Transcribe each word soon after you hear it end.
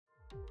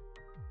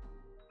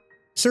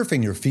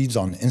Surfing your feeds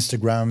on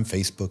Instagram,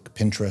 Facebook,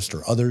 Pinterest,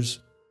 or others,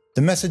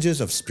 the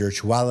messages of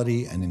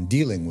spirituality and in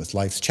dealing with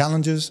life's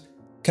challenges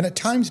can at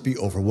times be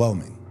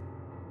overwhelming.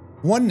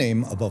 One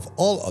name above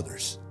all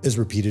others is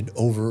repeated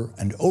over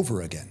and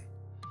over again: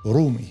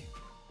 Rumi.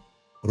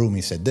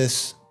 Rumi said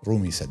this,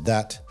 Rumi said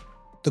that.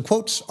 The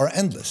quotes are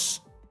endless,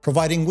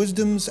 providing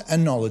wisdoms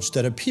and knowledge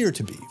that appear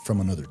to be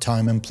from another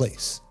time and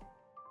place.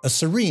 A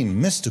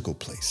serene, mystical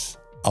place,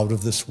 out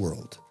of this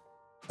world.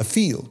 A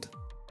field,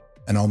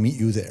 and I'll meet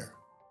you there.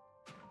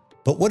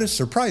 But what is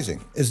surprising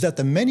is that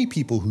the many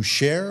people who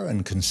share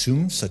and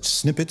consume such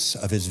snippets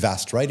of his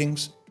vast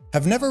writings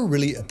have never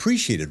really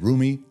appreciated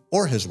Rumi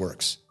or his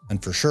works,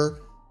 and for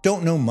sure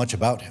don't know much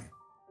about him.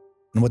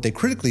 And what they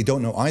critically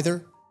don't know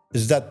either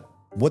is that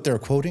what they're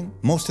quoting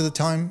most of the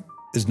time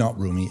is not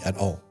Rumi at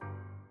all.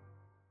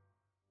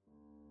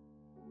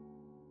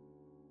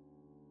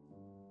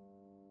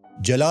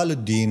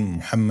 Jalaluddin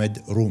Muhammad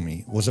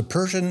Rumi was a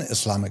Persian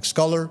Islamic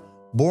scholar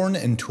born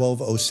in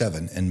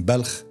 1207 in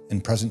Balkh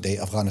in present-day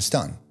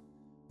Afghanistan.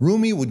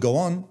 Rumi would go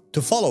on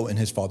to follow in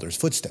his father's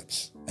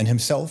footsteps and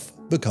himself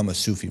become a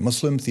Sufi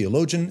Muslim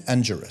theologian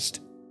and jurist.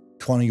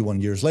 21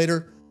 years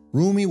later,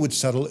 Rumi would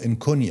settle in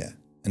Konya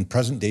in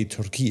present-day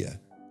Turkey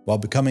while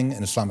becoming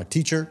an Islamic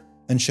teacher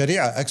and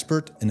Sharia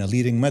expert in a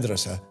leading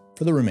madrasa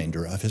for the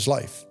remainder of his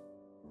life.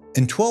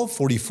 In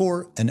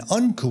 1244, an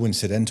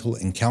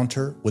uncoincidental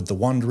encounter with the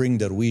wandering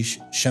dervish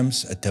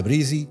Shams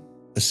at-Tabrizi,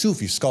 a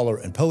Sufi scholar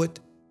and poet,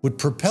 would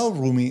propel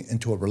Rumi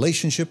into a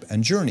relationship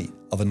and journey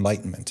of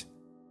enlightenment.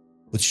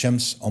 With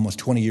Shams almost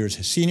 20 years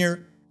his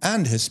senior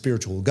and his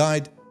spiritual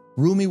guide,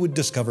 Rumi would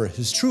discover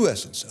his true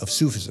essence of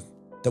Sufism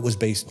that was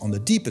based on the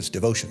deepest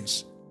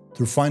devotions,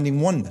 through finding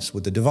oneness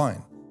with the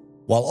divine,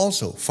 while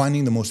also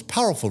finding the most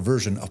powerful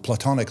version of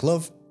Platonic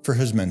love for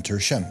his mentor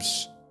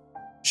Shams.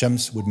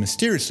 Shams would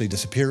mysteriously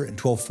disappear in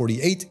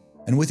 1248,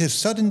 and with his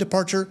sudden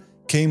departure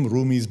came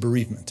Rumi's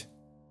bereavement.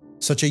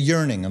 Such a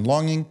yearning and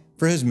longing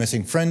for his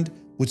missing friend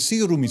would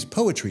see Rumi's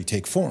poetry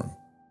take form,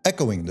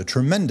 echoing the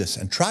tremendous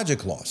and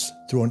tragic loss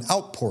through an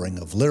outpouring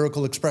of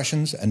lyrical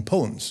expressions and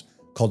poems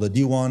called the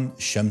Diwan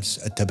Shams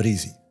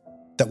at-Tabrizi,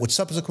 that would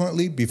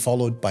subsequently be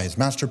followed by his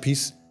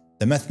masterpiece,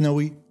 the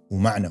Mathnawi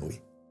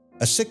Ma'nawi,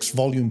 a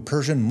 6-volume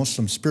Persian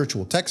Muslim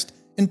spiritual text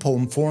in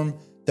poem form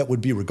that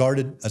would be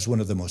regarded as one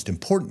of the most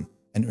important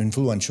and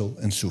influential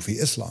in Sufi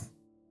Islam.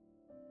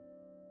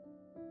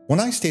 When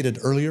I stated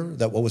earlier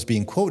that what was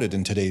being quoted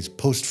in today's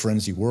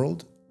post-frenzy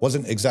world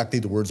wasn't exactly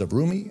the words of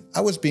Rumi, I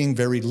was being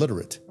very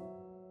literate.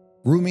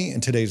 Rumi in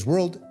today's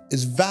world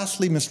is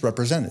vastly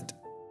misrepresented,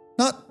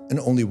 not in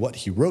only what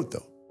he wrote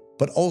though,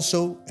 but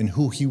also in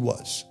who he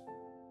was.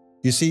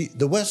 You see,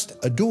 the West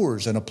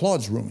adores and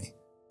applauds Rumi,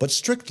 but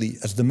strictly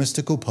as the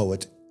mystical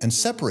poet, and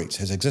separates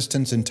his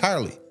existence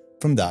entirely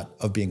from that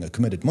of being a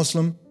committed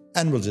Muslim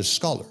and religious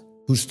scholar,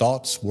 whose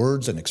thoughts,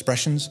 words, and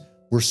expressions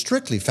were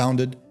strictly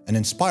founded and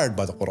inspired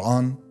by the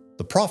Quran,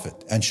 the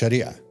Prophet, and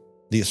Sharia,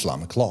 the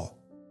Islamic law.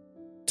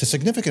 To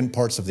significant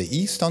parts of the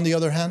East, on the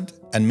other hand,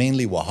 and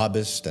mainly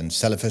Wahhabist and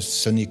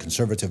Salafist Sunni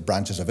conservative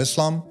branches of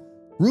Islam,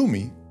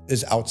 Rumi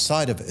is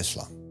outside of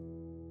Islam.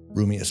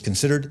 Rumi is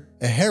considered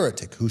a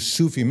heretic whose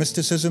Sufi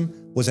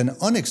mysticism was an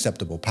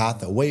unacceptable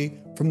path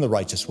away from the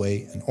righteous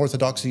way and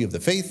orthodoxy of the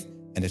faith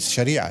and its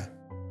Sharia.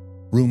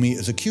 Rumi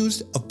is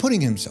accused of putting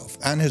himself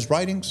and his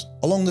writings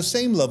along the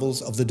same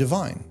levels of the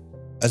divine,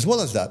 as well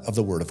as that of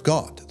the Word of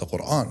God, the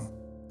Quran,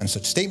 and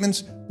such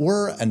statements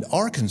were and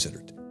are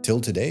considered,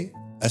 till today,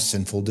 as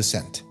sinful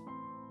dissent.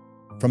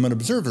 From an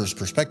observer's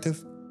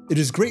perspective, it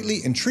is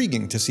greatly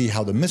intriguing to see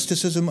how the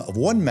mysticism of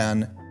one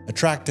man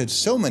attracted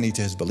so many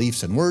to his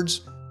beliefs and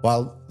words,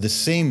 while the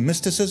same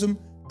mysticism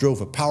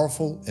drove a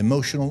powerful,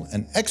 emotional,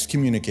 and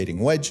excommunicating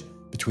wedge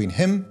between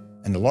him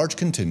and a large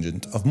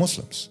contingent of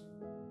Muslims.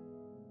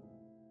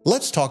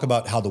 Let's talk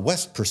about how the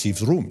West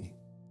perceives Rumi,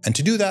 and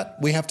to do that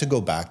we have to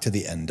go back to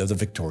the end of the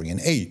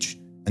Victorian Age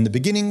and the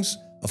beginnings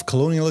of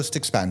colonialist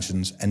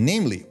expansions, and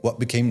namely what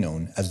became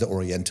known as the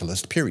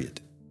Orientalist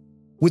period.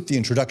 With the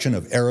introduction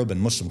of Arab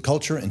and Muslim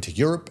culture into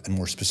Europe, and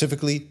more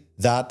specifically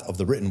that of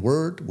the written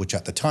word, which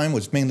at the time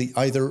was mainly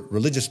either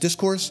religious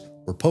discourse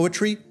or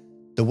poetry,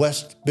 the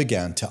West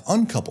began to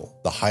uncouple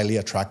the highly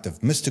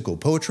attractive mystical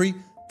poetry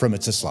from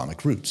its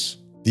Islamic roots.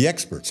 The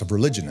experts of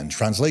religion and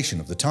translation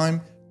of the time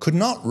could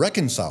not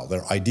reconcile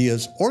their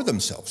ideas or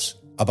themselves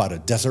about a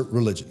desert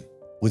religion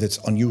with its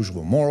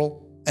unusual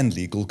moral and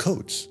legal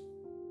codes.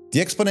 The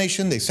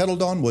explanation they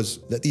settled on was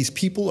that these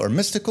people are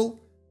mystical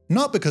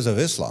not because of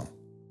Islam,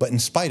 but in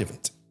spite of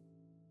it.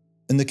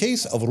 In the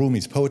case of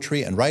Rumi's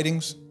poetry and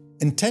writings,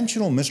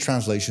 intentional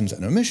mistranslations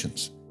and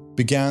omissions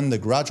began the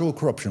gradual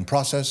corruption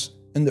process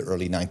in the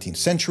early 19th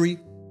century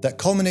that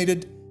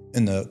culminated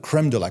in the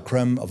creme de la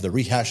creme of the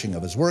rehashing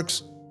of his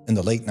works in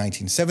the late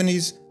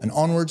 1970s and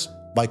onwards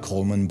by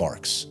Coleman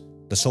Barks,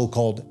 the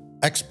so-called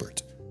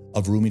expert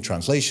of Rumi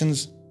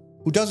translations,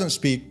 who doesn't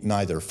speak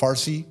neither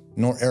Farsi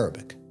nor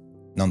Arabic.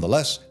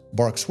 Nonetheless,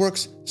 Barks'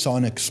 works saw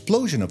an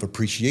explosion of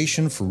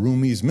appreciation for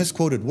Rumi's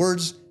misquoted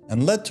words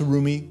and led to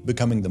Rumi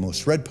becoming the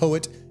most read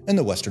poet in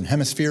the Western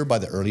Hemisphere by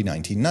the early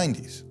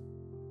 1990s.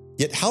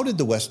 Yet how did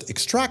the West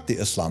extract the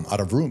Islam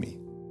out of Rumi,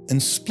 in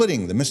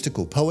splitting the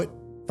mystical poet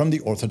from the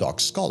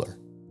orthodox scholar?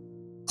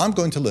 I'm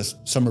going to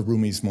list some of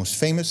Rumi's most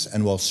famous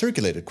and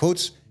well-circulated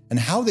quotes and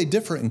how they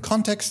differ in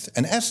context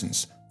and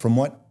essence from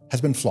what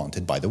has been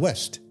flaunted by the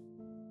West.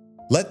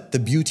 Let the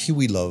beauty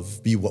we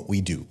love be what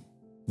we do.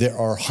 There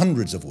are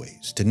hundreds of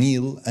ways to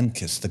kneel and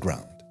kiss the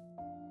ground.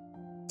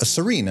 A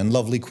serene and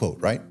lovely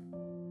quote, right?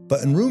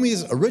 But in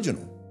Rumi's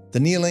original, the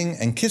kneeling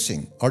and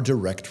kissing are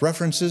direct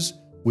references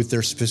with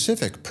their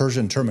specific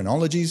Persian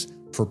terminologies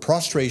for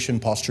prostration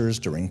postures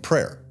during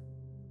prayer.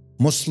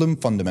 Muslim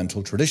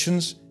fundamental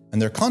traditions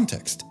and their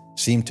context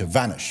seem to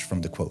vanish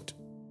from the quote.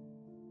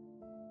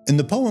 In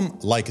the poem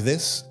Like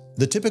This,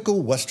 the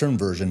typical Western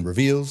version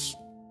reveals,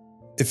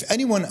 "If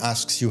anyone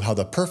asks you how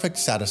the perfect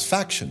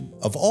satisfaction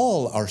of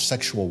all our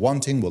sexual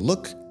wanting will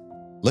look,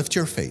 lift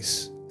your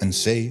face and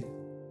say,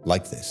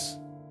 like this."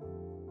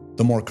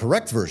 The more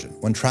correct version,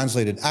 when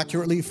translated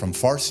accurately from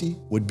Farsi,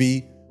 would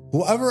be,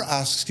 "Whoever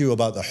asks you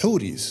about the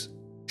huris,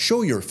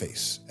 show your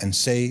face and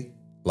say,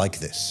 like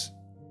this."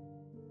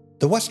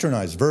 The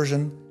westernized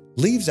version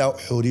leaves out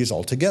huris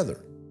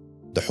altogether,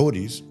 the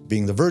huris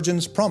being the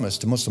virgins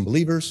promised to Muslim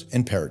believers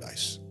in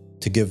paradise.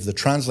 To give the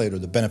translator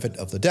the benefit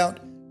of the doubt,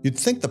 you'd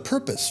think the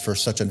purpose for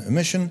such an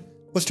omission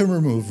was to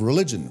remove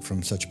religion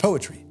from such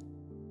poetry.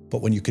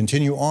 But when you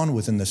continue on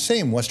within the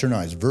same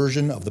westernized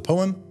version of the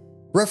poem,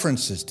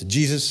 references to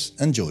Jesus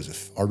and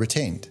Joseph are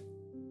retained.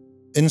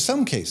 In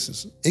some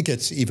cases, it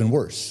gets even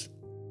worse.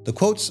 The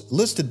quotes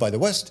listed by the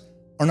West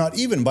are not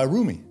even by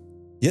Rumi,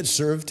 yet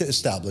serve to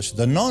establish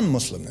the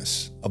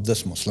non-Muslimness of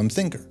this Muslim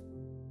thinker.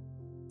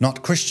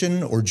 Not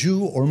Christian or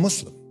Jew or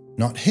Muslim,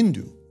 not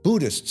Hindu,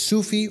 Buddhist,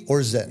 Sufi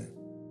or Zen,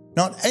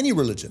 not any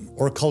religion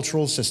or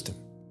cultural system.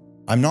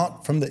 I'm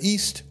not from the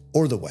East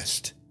or the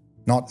West,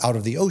 not out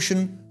of the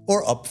ocean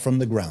or up from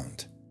the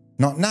ground,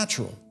 not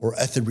natural or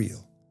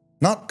ethereal,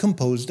 not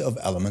composed of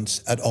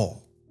elements at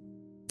all.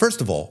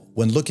 First of all,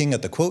 when looking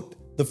at the quote,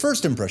 the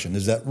first impression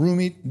is that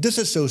Rumi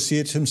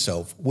disassociates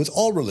himself with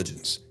all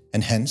religions,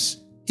 and hence,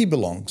 he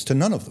belongs to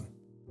none of them.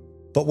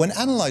 But when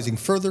analyzing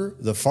further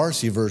the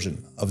Farsi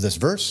version of this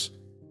verse,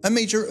 a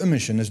major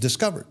omission is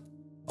discovered.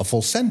 A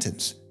full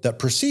sentence that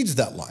precedes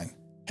that line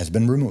has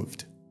been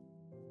removed.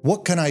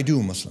 "What can I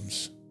do,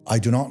 Muslims? I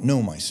do not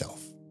know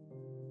myself."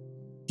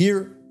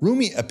 Here,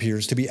 Rumi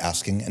appears to be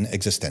asking an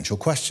existential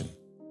question.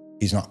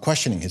 He's not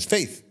questioning his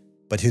faith,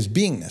 but his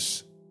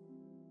beingness.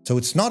 So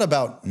it's not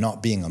about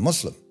not being a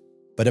Muslim,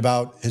 but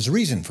about his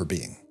reason for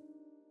being.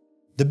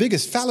 The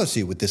biggest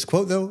fallacy with this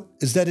quote, though,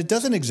 is that it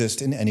doesn't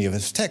exist in any of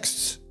his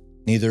texts,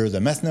 neither the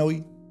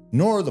Mathnawi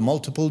nor the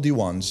multiple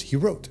diwans he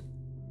wrote.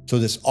 So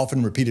this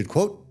often repeated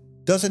quote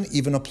doesn't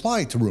even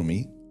apply to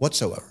Rumi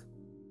whatsoever.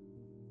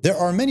 There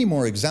are many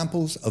more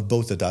examples of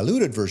both the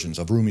diluted versions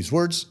of Rumi's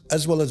words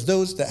as well as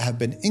those that have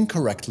been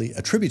incorrectly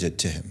attributed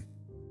to him.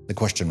 The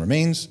question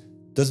remains,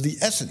 does the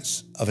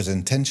essence of his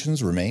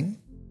intentions remain?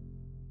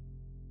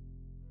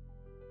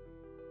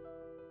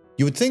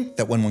 You would think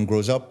that when one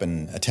grows up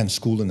and attends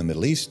school in the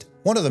Middle East,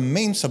 one of the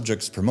main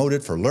subjects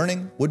promoted for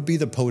learning would be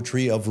the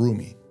poetry of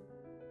Rumi.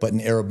 But in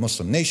Arab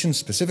Muslim nations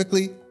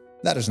specifically,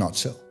 that is not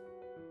so.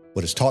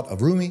 What is taught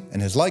of Rumi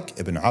and his like,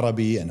 Ibn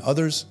Arabi and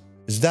others,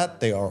 is that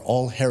they are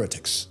all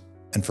heretics,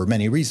 and for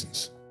many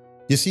reasons.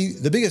 You see,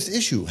 the biggest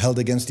issue held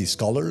against these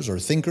scholars or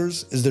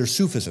thinkers is their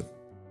Sufism,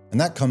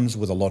 and that comes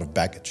with a lot of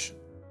baggage.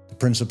 The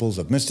principles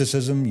of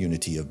mysticism,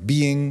 unity of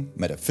being,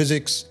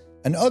 metaphysics,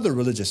 and other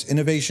religious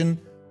innovation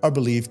are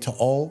believed to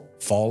all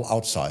fall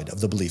outside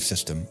of the belief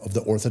system of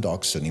the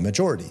Orthodox Sunni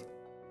majority.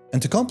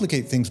 And to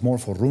complicate things more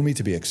for Rumi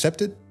to be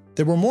accepted,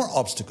 there were more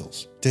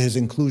obstacles to his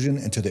inclusion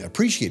into the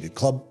appreciated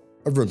club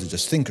of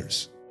religious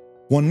thinkers.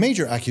 One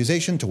major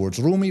accusation towards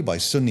Rumi by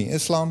Sunni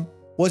Islam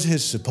was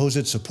his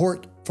supposed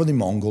support for the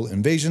Mongol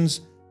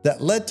invasions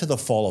that led to the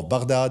fall of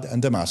Baghdad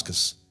and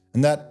Damascus,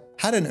 and that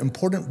had an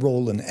important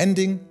role in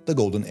ending the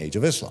Golden Age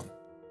of Islam.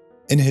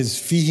 In his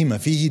Fihi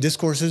Mafihi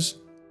discourses,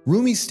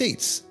 Rumi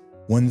states,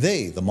 when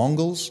they, the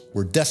Mongols,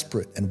 were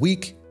desperate and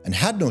weak and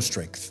had no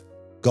strength,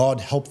 God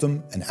helped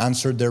them and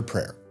answered their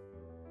prayer.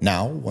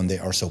 Now, when they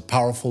are so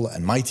powerful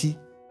and mighty,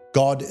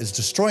 God is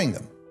destroying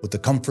them with the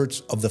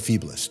comforts of the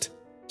feeblest.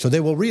 So they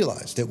will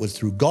realize that it was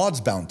through God's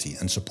bounty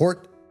and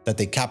support that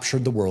they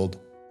captured the world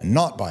and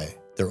not by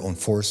their own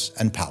force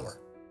and power.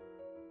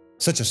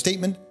 Such a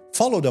statement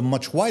followed a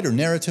much wider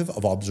narrative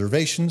of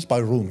observations by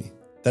Rumi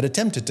that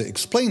attempted to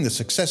explain the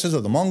successes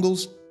of the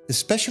Mongols,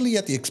 especially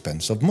at the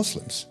expense of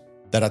Muslims.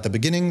 That at the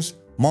beginnings,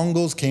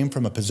 Mongols came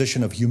from a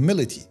position of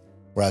humility,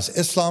 whereas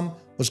Islam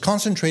was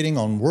concentrating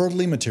on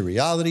worldly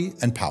materiality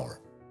and power.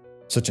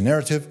 Such a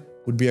narrative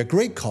would be a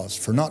great cause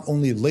for not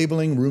only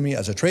labeling Rumi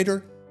as a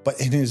traitor, but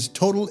in his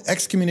total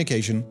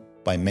excommunication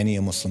by many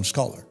a Muslim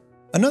scholar.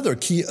 Another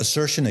key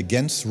assertion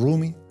against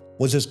Rumi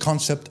was his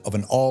concept of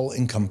an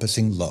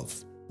all-encompassing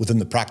love within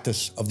the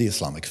practice of the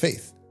Islamic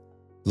faith.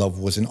 Love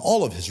was in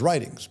all of his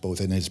writings,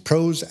 both in his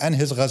prose and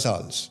his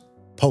ghazals,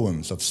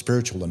 poems of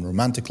spiritual and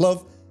romantic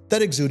love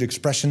that exude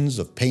expressions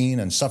of pain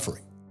and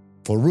suffering.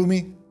 For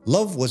Rumi,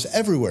 love was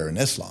everywhere in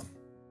Islam.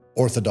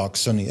 Orthodox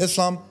Sunni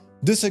Islam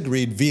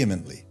disagreed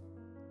vehemently.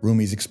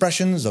 Rumi's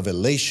expressions of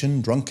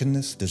elation,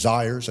 drunkenness,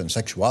 desires, and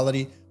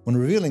sexuality when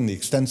revealing the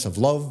extent of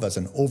love as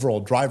an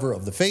overall driver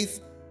of the faith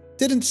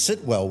didn't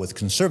sit well with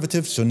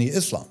conservative Sunni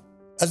Islam,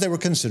 as they were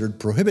considered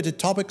prohibited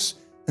topics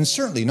and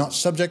certainly not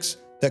subjects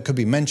that could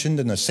be mentioned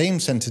in the same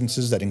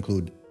sentences that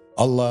include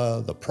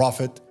Allah, the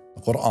Prophet,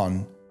 the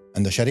Quran,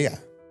 and the Sharia.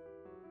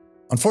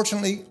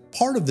 Unfortunately,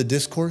 part of the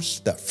discourse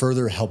that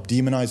further helped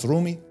demonize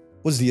Rumi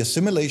was the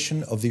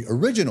assimilation of the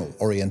original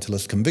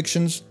Orientalist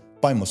convictions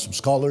by Muslim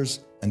scholars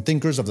and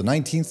thinkers of the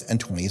 19th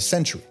and 20th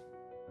century.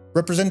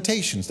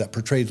 Representations that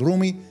portrayed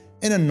Rumi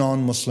in a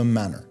non-Muslim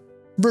manner,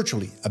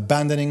 virtually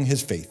abandoning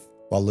his faith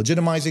while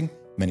legitimizing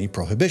many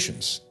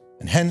prohibitions,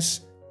 and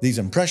hence these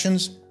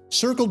impressions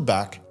circled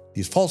back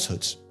these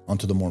falsehoods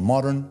onto the more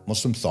modern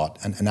Muslim thought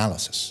and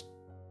analysis.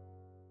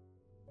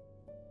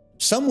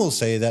 Some will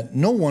say that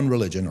no one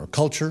religion or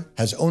culture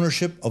has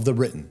ownership of the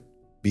written,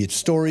 be it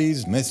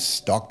stories,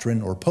 myths,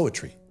 doctrine, or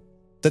poetry,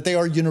 that they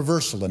are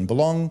universal and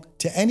belong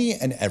to any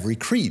and every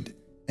creed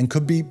and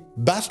could be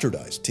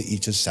bastardized to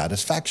each's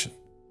satisfaction.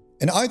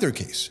 In either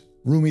case,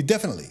 Rumi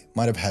definitely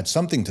might have had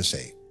something to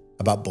say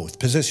about both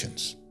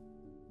positions.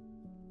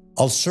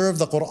 I'll serve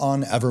the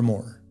Quran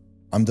evermore.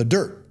 I'm the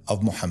dirt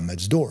of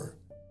Muhammad's door.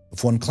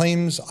 If one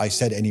claims I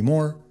said any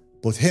more,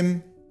 both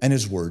him and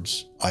his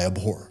words I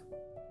abhor.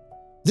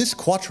 This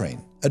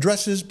quatrain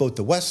addresses both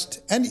the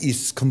West and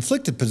East's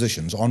conflicted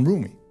positions on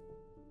Rumi.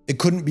 It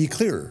couldn't be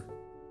clearer.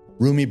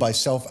 Rumi, by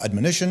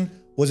self-admonition,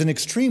 was an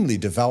extremely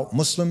devout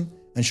Muslim,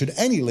 and should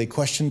any lay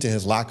question to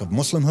his lack of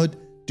Muslimhood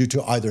due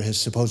to either his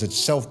supposed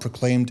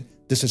self-proclaimed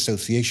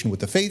disassociation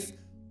with the faith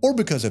or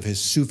because of his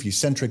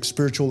Sufi-centric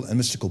spiritual and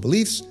mystical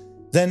beliefs,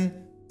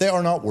 then they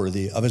are not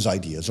worthy of his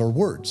ideas or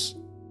words.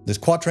 This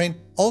quatrain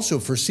also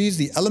foresees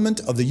the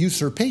element of the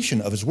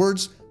usurpation of his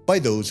words by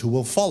those who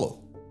will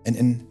follow, and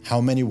in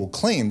how many will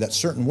claim that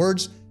certain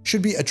words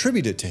should be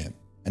attributed to him,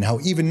 and how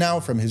even now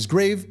from his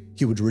grave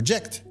he would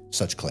reject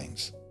such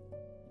claims.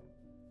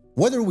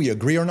 Whether we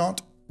agree or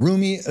not,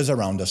 Rumi is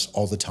around us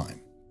all the time,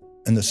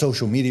 in the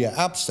social media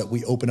apps that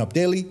we open up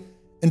daily,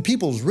 in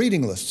people's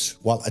reading lists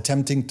while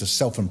attempting to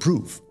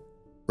self-improve.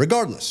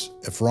 Regardless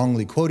if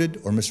wrongly quoted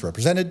or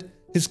misrepresented,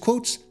 his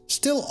quotes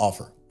still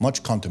offer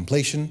much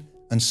contemplation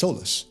and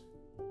solace,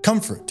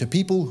 comfort to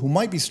people who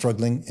might be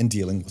struggling in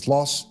dealing with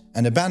loss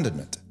and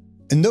abandonment,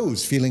 and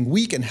those feeling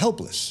weak and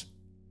helpless.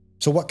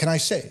 So what can I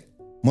say?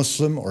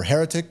 Muslim or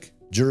heretic,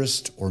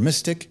 jurist or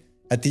mystic,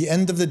 at the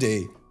end of the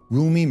day,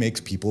 Rumi makes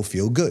people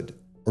feel good.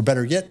 Or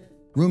better yet,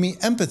 Rumi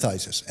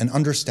empathizes and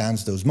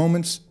understands those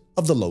moments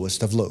of the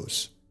lowest of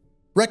lows,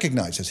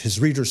 recognizes his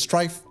readers'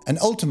 strife, and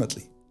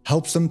ultimately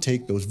helps them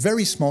take those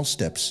very small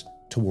steps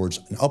towards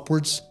an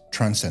upwards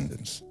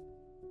transcendence.